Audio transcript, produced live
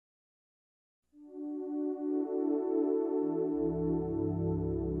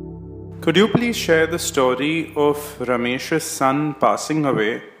Could you please share the story of Ramesh's son passing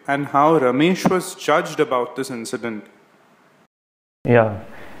away and how Ramesh was judged about this incident? Yeah,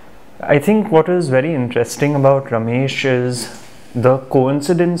 I think what is very interesting about Ramesh is the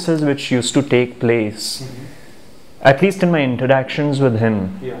coincidences which used to take place, at least in my interactions with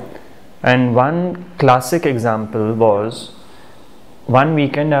him. And one classic example was one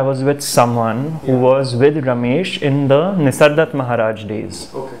weekend I was with someone who was with Ramesh in the Nisargadatta Maharaj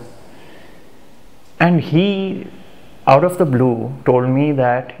days. And he, out of the blue, told me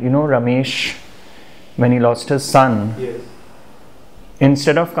that, Ramesh, when he lost his son,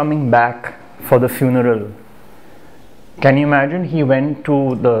 instead of coming back for the funeral, can you imagine he went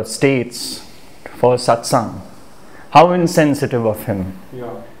to the States for satsang? How insensitive of him.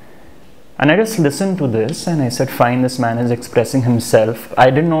 And I just listened to this and I said, fine, this man is expressing himself.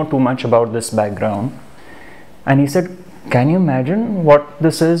 I didn't know too much about this background. And he said, can you imagine what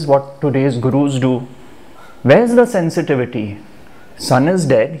this is, what today's gurus do? Where's the sensitivity? Son is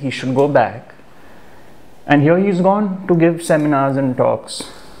dead, he should go back. And here he's gone to give seminars and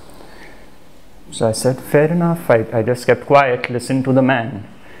talks. So I said, fair enough. I just kept quiet, listened to the man.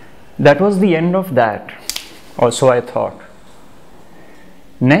 That was the end of that. Also, I thought.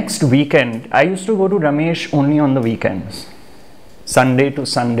 Next weekend, I used to go to Ramesh only on the weekends. Sunday to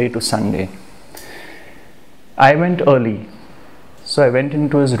Sunday to Sunday. I went early. So I went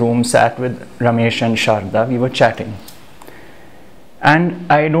into his room, sat with Ramesh and Sharda. We were chatting.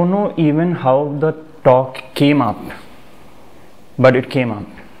 And I don't know even how the talk came up. But it came up.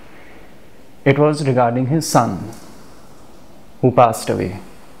 It was regarding his son who passed away.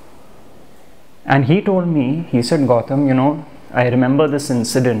 And he told me, he said, Gautam, I remember this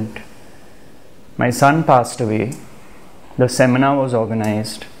incident. My son passed away. The seminar was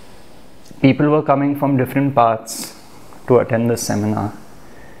organized. People were coming from different parts to attend the seminar.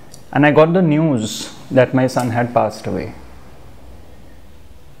 And I got the news that my son had passed away.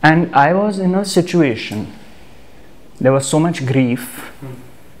 And I was in a situation. There was so much grief.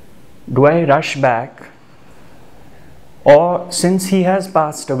 Do I rush back? Or since he has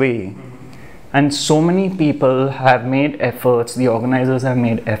passed away, and so many people have made efforts, the organizers have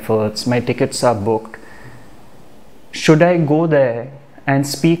made efforts, my tickets are booked, should I go there and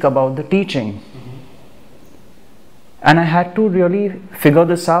speak about the teaching? And I had to really figure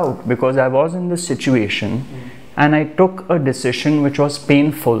this out because I was in this situation and I took a decision which was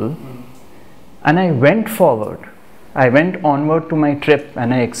painful and I went forward. I went onward to my trip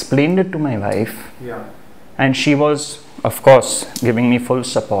and I explained it to my wife. And she was, of course, giving me full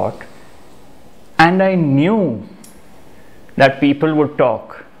support. And I knew that people would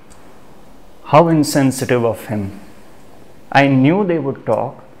talk. How insensitive of him. I knew they would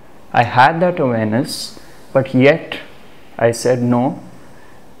talk. I had that awareness, but yet I said, no,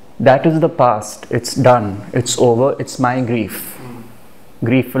 that is the past. It's done. It's over. It's my grief.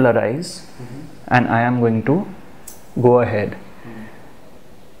 Grief will arise and I am going to go ahead.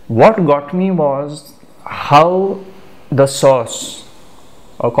 What got me was how the source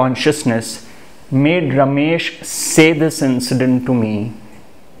or consciousness made Ramesh say this incident to me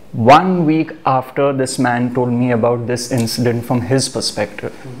 1 week after this man told me about this incident from his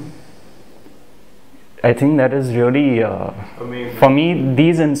perspective. I think that is really, for me,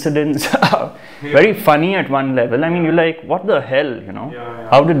 these incidents are very funny at one level. I mean, you're like, what the hell,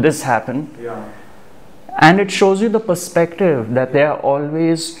 How did this happen? And it shows you the perspective that there are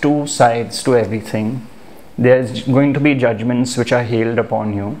always two sides to everything. There's going to be judgments which are hailed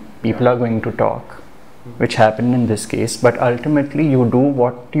upon you. People are going to talk, which happened in this case. But ultimately, you do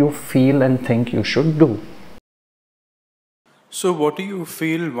what you feel and think you should do. So what do you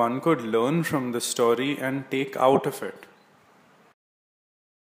feel one could learn from this story and take out of it?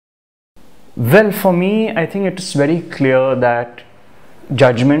 Well, for me, I think it's very clear that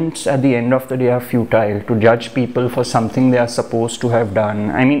judgments at the end of the day are futile. To judge people for something they are supposed to have done.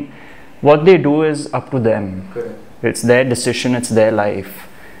 I mean, what they do is up to them. It's their decision, it's their life.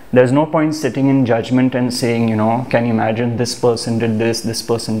 There's no point sitting in judgment and saying, can you imagine this person did this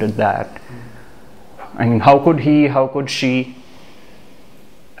person did that. I mean, how could he, how could she?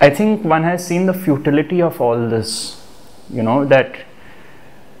 I think one has seen the futility of all this, that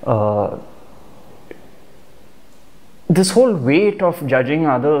this whole weight of judging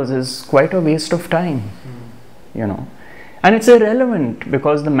others is quite a waste of time, And it's irrelevant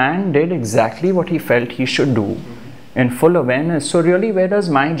because the man did exactly what he felt he should do in full awareness. So really, where does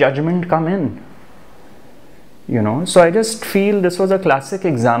my judgment come in? So I just feel this was a classic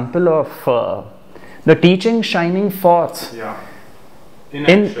example of the teaching shining forth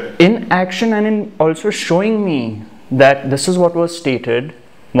in action and in also showing me that this is what was stated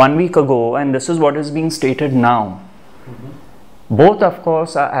 1 week ago and this is what is being stated now. Both, of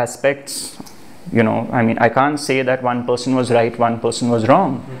course, are aspects, you know, I mean, I can't say that one person was right, one person was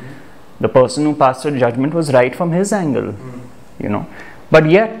wrong. The person who passed a judgment was right from his angle, you know. But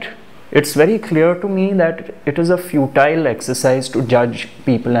yet, it's very clear to me that it is a futile exercise to judge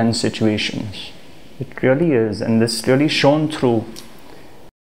people and situations. It really is, and this really shone through.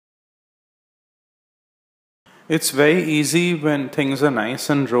 It's very easy when things are nice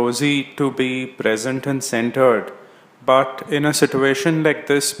and rosy to be present and centered. But in a situation like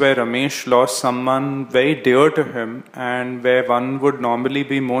this where Ramesh lost someone very dear to him and where one would normally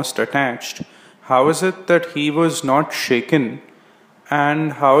be most attached, how is it that he was not shaken?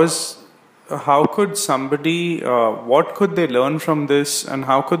 And how could somebody, what could they learn from this and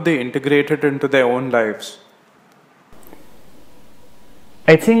how could they integrate it into their own lives?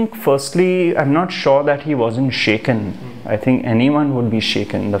 I think firstly, I'm not sure that he wasn't shaken. I think anyone would be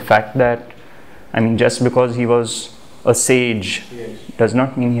shaken. The fact that, I mean, just because he was a sage does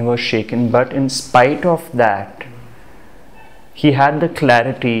not mean he was shaken, but in spite of that, he had the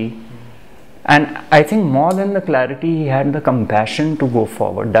clarity, and I think more than the clarity, he had the compassion to go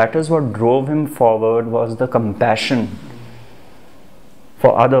forward. That is what drove him forward, was the compassion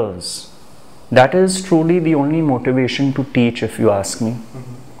for others. That is truly the only motivation to teach, if you ask me.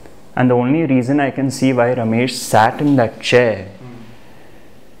 And the only reason I can see why Ramesh sat in that chair,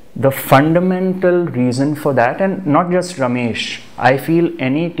 the fundamental reason for that, and not just Ramesh, I feel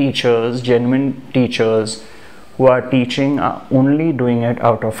any teachers, genuine teachers who are teaching are only doing it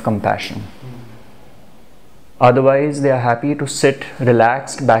out of compassion. Otherwise, they are happy to sit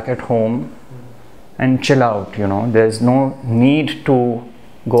relaxed back at home and chill out, you know. There's no need to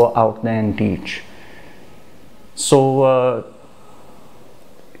go out there and teach. So,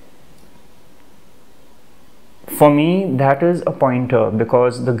 for me, that is a pointer,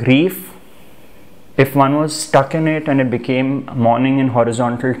 because the grief, if one was stuck in it and it became mourning in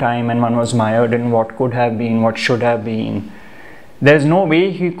horizontal time and one was mired in what could have been, what should have been, there's no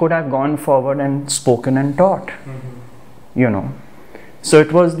way he could have gone forward and spoken and taught, you know. So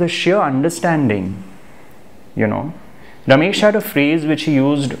it was the sheer understanding, you know. Ramesh had a phrase which he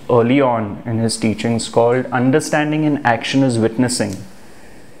used early on in his teachings called understanding in action is witnessing.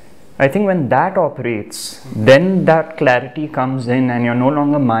 I think when that operates, then that clarity comes in and you're no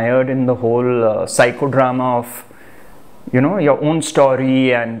longer mired in the whole psychodrama of, you know, your own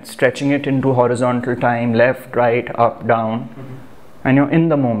story and stretching it into horizontal time, left, right, up, down, and you're in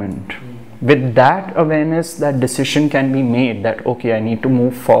the moment. With that awareness, that decision can be made that, okay, I need to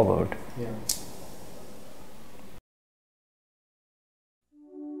move forward.